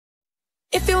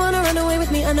If you wanna run away with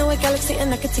me, I know a galaxy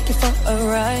and I could take you for a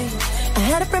ride. I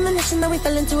had a premonition that we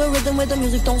fell into a rhythm where the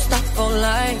music don't stop for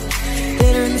life.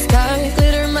 Glitter in the sky,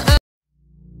 glitter in my eyes.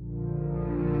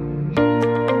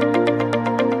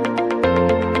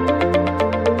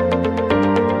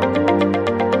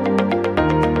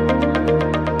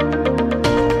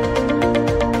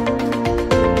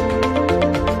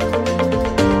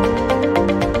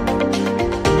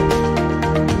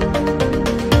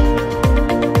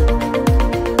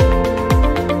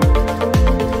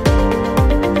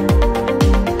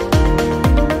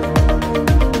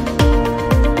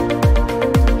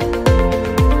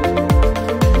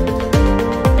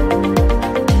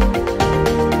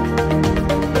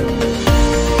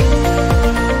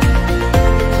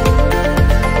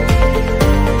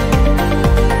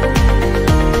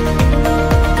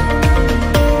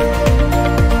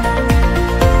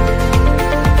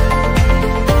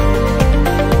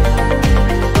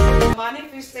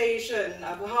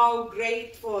 Of how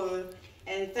grateful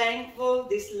and thankful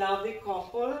this lovely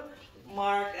couple,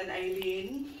 Mark and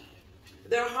Eileen.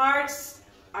 Their hearts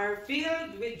are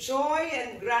filled with joy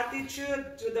and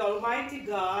gratitude to the Almighty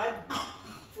God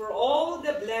for all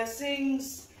the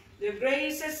blessings, the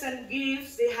graces and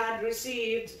gifts they had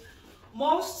received,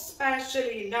 most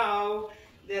especially now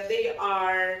that they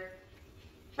are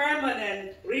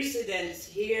permanent residents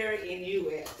here in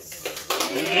U.S.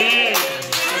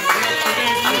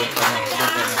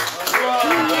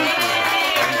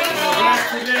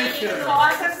 So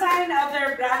as a sign of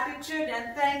their gratitude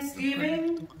and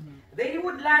thanksgiving, they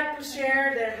would like to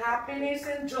share their happiness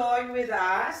and joy with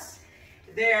us,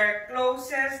 their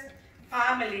closest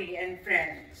family and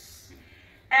friends.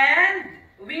 And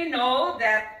we know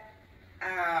that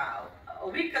a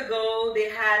week ago they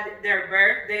had their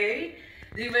birthday.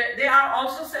 They are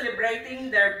also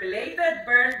celebrating their belated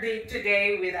birthday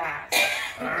today with us.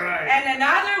 All right. And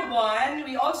another one,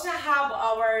 we also have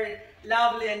our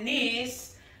lovely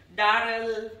niece,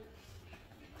 Daryl.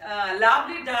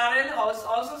 Lovely Daryl, who is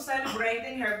also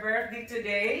celebrating her birthday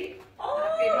today. Oh,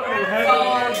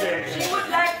 happy birthday. So she would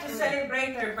like to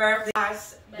celebrate her birthday.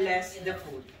 As bless the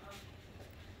food.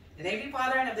 In the name of the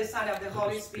Father, and of the Son, and of the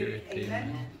Holy Spirit.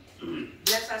 Amen.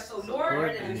 Bless us, O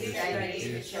Lord, and give us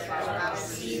grace of our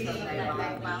seed and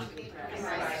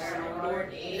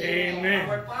Lord. Amen.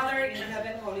 Our Father in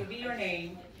heaven, holy be your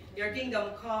name. Your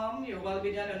kingdom come, your will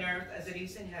be done on earth as it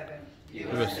is in heaven.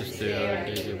 Give us this day our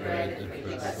daily bread, and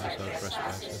forgive us our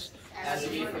trespasses, as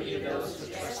we forgive those who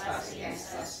trespass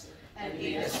against us. And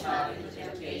lead us not into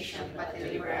temptation, but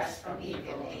deliver us from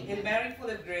evil. Hail Mary, full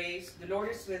of grace, the Lord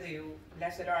is with you.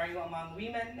 Blessed are you among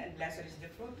women, and blessed is the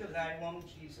fruit of thy womb,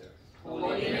 Jesus.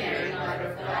 Holy Mary,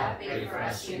 Mother of God, pray for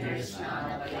us sinners now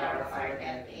and at the hour of our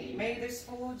death. Amen. May this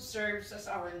food serve as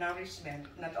our nourishment,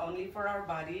 not only for our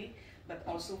body, but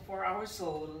also for our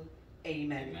soul.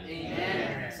 Amen.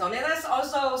 Amen. So let us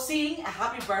also sing a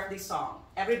happy birthday song.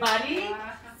 Everybody?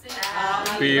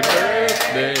 Happy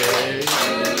birthday to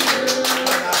you.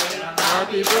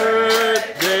 Happy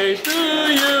birthday to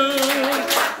you.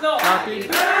 Happy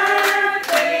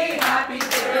birthday, happy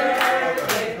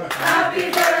birthday,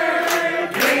 happy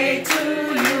birthday to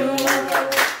you.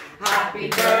 Happy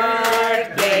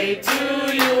birthday to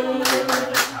you.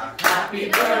 Happy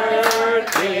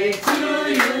birthday to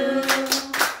you.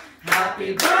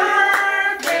 Happy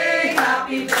birthday,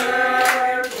 happy birthday.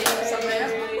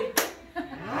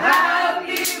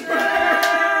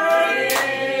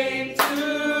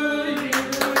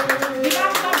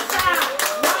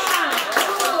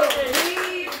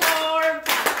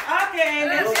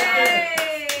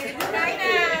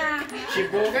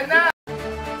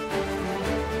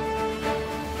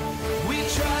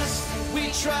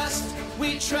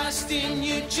 We trust in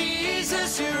you,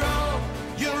 Jesus.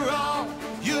 You're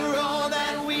all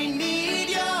that we need.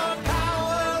 Your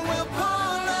power will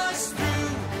pull us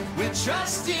through. We're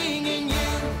trusting in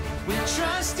you. We're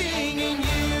trusting in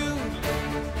you.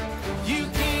 You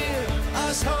give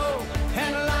us hope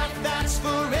and life that's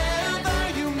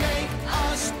forever. You make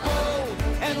us bold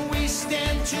and we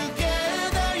stand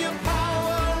together. Your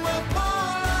power will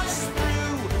pull us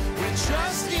through. We're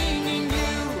trusting in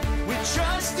you. We're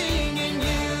trusting in you.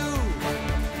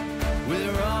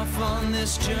 We're off on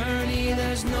this journey,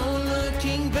 there's no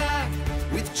looking back.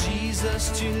 With Jesus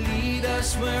to lead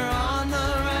us, we're on the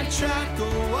right track.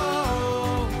 Oh,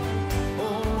 oh,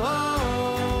 oh,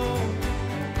 oh.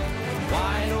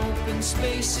 Wide open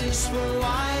spaces for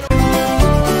wide open.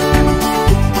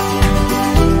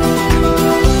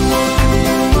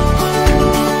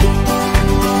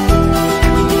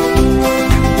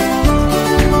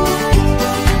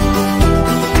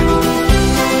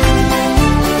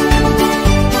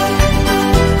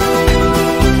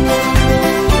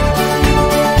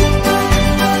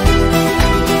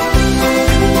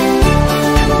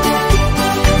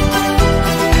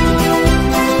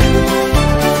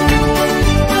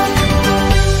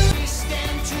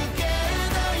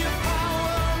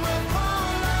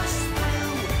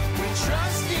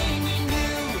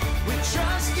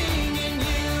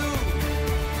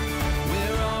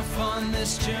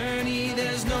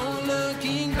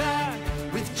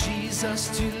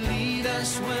 just to lead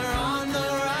us. We're on the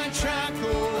right track. Oh,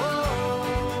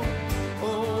 oh,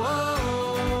 oh,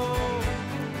 oh.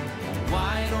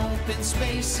 Wide open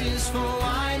spaces for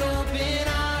wide open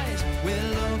eyes. We're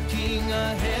looking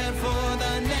ahead for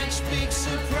the next big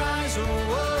surprise. Oh,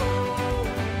 oh,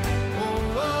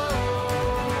 oh, oh.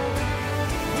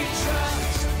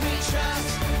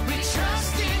 We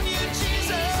trust in you,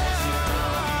 Jesus.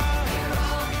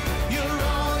 You're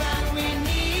all that we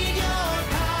need. Your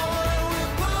power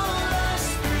will pull us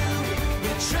through.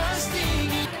 We're trusting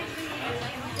you.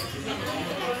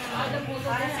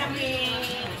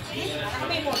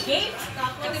 Kami mo gate?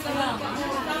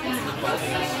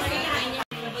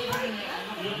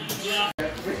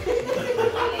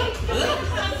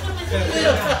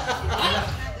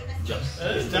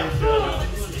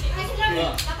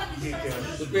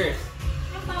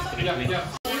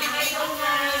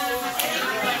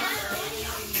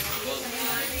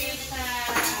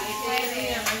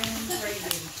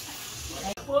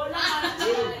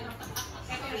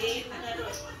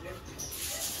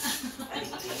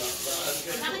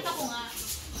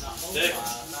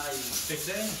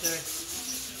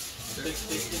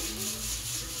 Six.